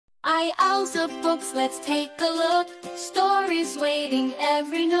Owls of books, let's take a look. Stories waiting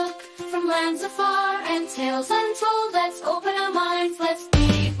every nook, from lands afar and tales untold. Let's open our minds, let's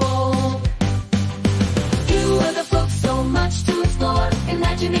be bold. You are the book, so much to explore.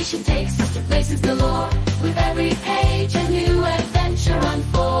 Imagination takes us to places galore. With every page a new adventure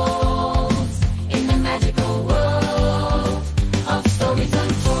unfolds, in the magical world of stories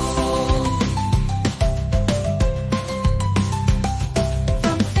untold.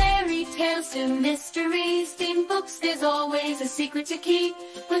 From fairy tales to mysteries, in books there's always a secret to keep.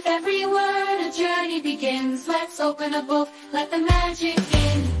 With every word a journey begins. Let's open a book, let the magic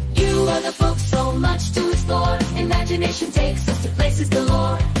in. You are the book, so much to explore. Imagination takes us to places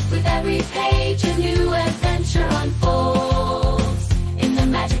galore. With every page a new adventure unfolds, in the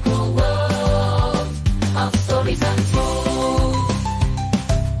magical world of stories untold.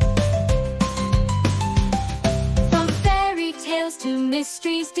 From fairy tales to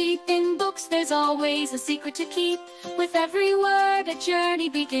mysteries deep, in books there's always a secret to keep. With every word a journey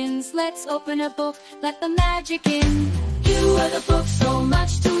begins. Let's open a book, let the magic in. You are the book, so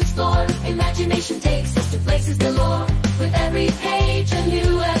much to explore. Imagination takes us to places galore. With every page a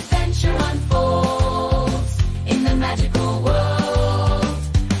new adventure unfolds, in the magical world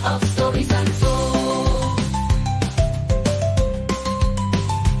of stories untold.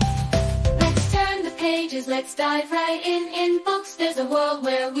 Let's turn the pages, let's dive right in. In books there's a world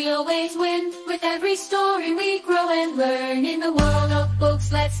where we always win. With every story we grow and learn. In the world of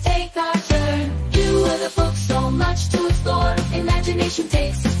books, let's take our turn. You are the book, so much to explore. Imagination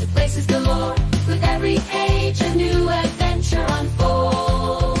takes us to places galore. With every page a new adventure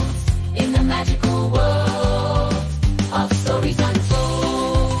unfolds, in the magical world of stories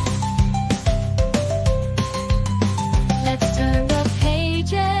untold. Let's turn the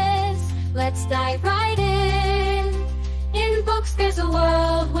pages, let's dive right in. In books there's a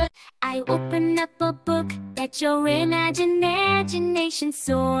world where I open up a book, let your imagination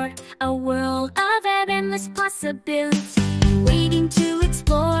soar. A world of endless possibilities, waiting to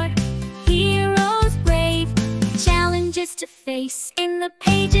explore. Heroes brave, challenges to face. In the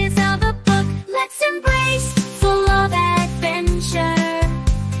pages of a book, let's embrace. Full of adventure,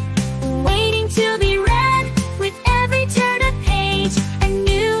 waiting to be read. With every turn of page, a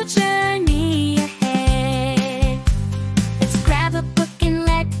new journey ahead. Let's grab a book and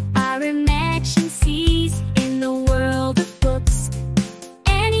let our imagination seize. In the world of books,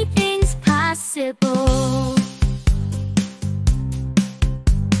 anything's possible.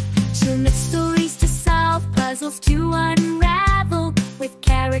 To make stories to solve, puzzles to unravel. With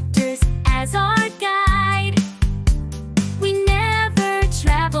characters as our guide, we never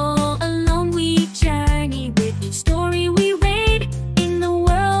travel alone, we journey with each story we read. In the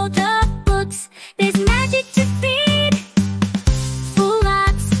world of books, there's magic to feed. Full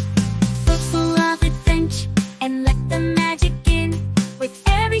of adventure, and let the magic in. With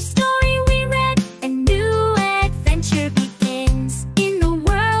every story we read, a new adventure begins. In the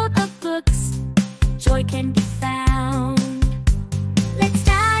world of books, joy can be found. Let's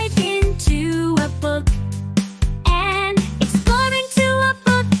dive into a book and explore into a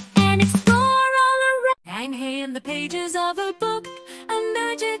book and explore all around. I'm here in the pages of a book, a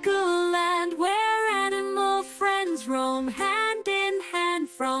magical land where animal friends roam hand in hand.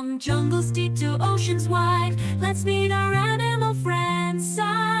 From jungles deep to oceans wide, let's meet our animal friends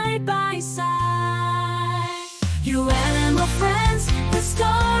side by side. You animal friends with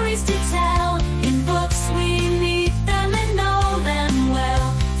stories to tell. In books we meet them and know them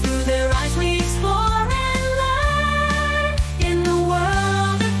well. Through their eyes we explore and learn. In the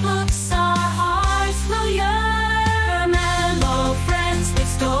world of books our hearts will yearn. Animal friends with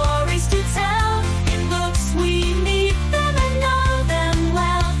stories to tell. In books we meet them and know them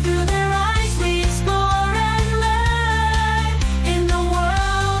well. Through their eyes we explore and learn. In the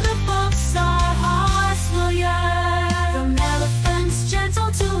world of books our hearts will yearn. From elephants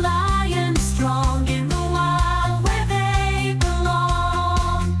gentle to lions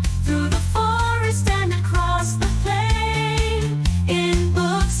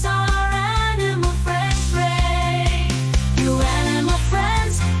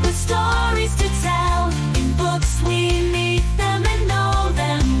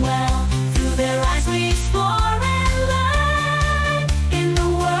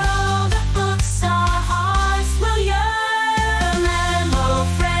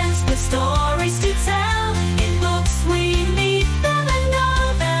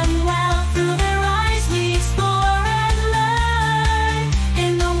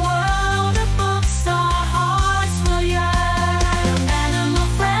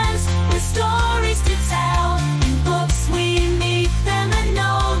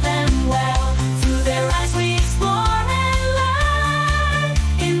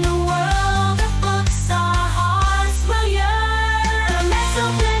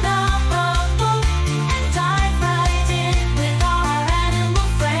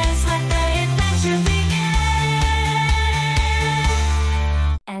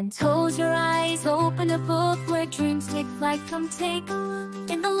fly, come take a look.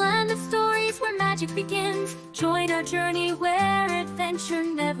 In the land of stories where magic begins, join our journey where adventure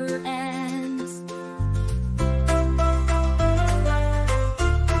never ends.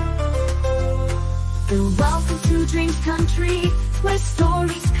 Welcome to Dreams Country, where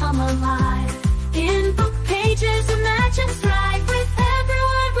stories come alive. In book pages, imagine thrive. With every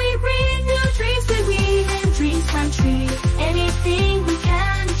word we read, new dreams we weave. In Dreams Country, anything we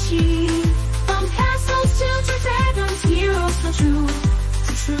can achieve. From castles to dragons, heroes come true.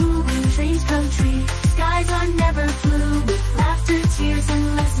 To true in Dreams Country, skies are never blue. With laughter, tears,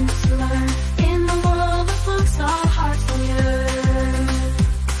 and lessons to learn. In the world of books, our hearts will yearn.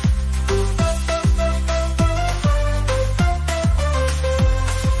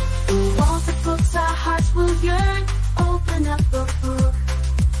 Our hearts will yearn. Open up a book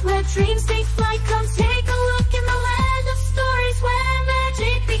where dreams take flight. Come take a look. In the land of stories where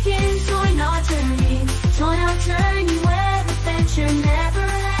magic begins. Join our journey where adventure never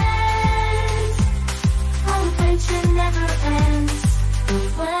ends. Our adventure never ends. The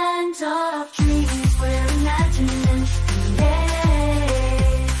land of dreams where imagination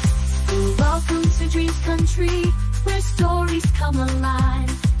lives. Welcome to Dreams Country, where stories come alive.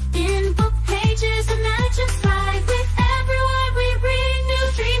 In book pages, imagine thrive. With every word we read, new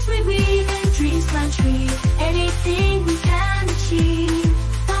dreams we weave. In Dreams Country, anything we can achieve.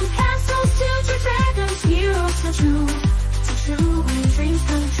 From castles to dragons, heroes come true. To true in Dreams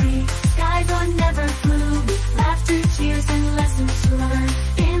Country, skies are never blue. With laughter, tears, and lessons to learn.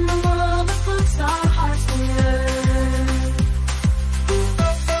 In the world of books, our hearts will yearn.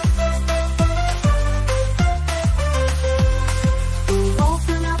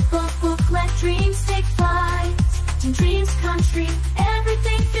 Dreams take flight. In Dreams Country,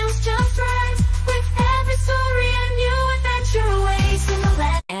 everything feels just right. With every story, a new adventure awaits in the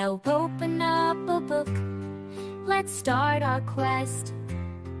land. Help open up a book, let's start our quest.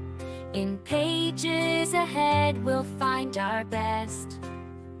 In pages ahead, we'll find our best.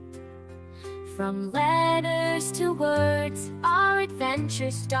 From letters to words, our adventure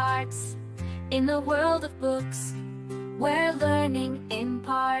starts. In the world of books, where learning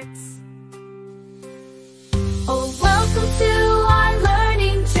imparts. Oh, welcome to our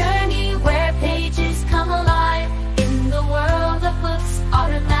learning journey, where pages come alive. In the world of books,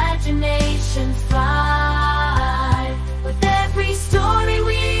 our imaginations thrive. With every story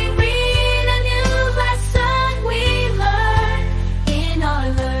we read, a new lesson we learn. In our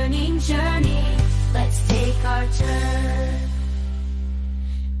learning journey, let's take our turn.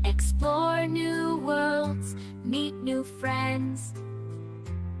 Explore new worlds, meet new friends.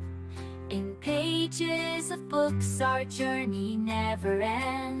 In pages of books, our journey never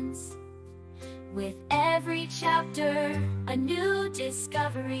ends. With every chapter, a new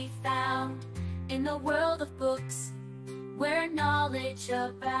discovery found. In the world of books, where knowledge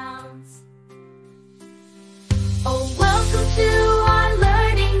abounds. Oh, welcome to our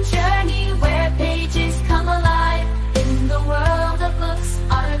learning journey, where pages come alive. In the world of books,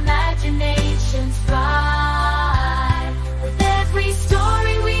 our imaginations thrive. With every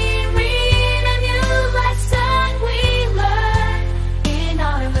story we read, a new lesson we learn. In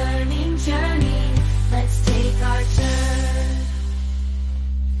our learning journey, let's take our turn.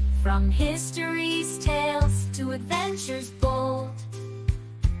 From history's tales to adventures bold,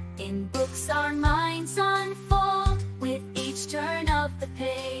 in books our minds unfold.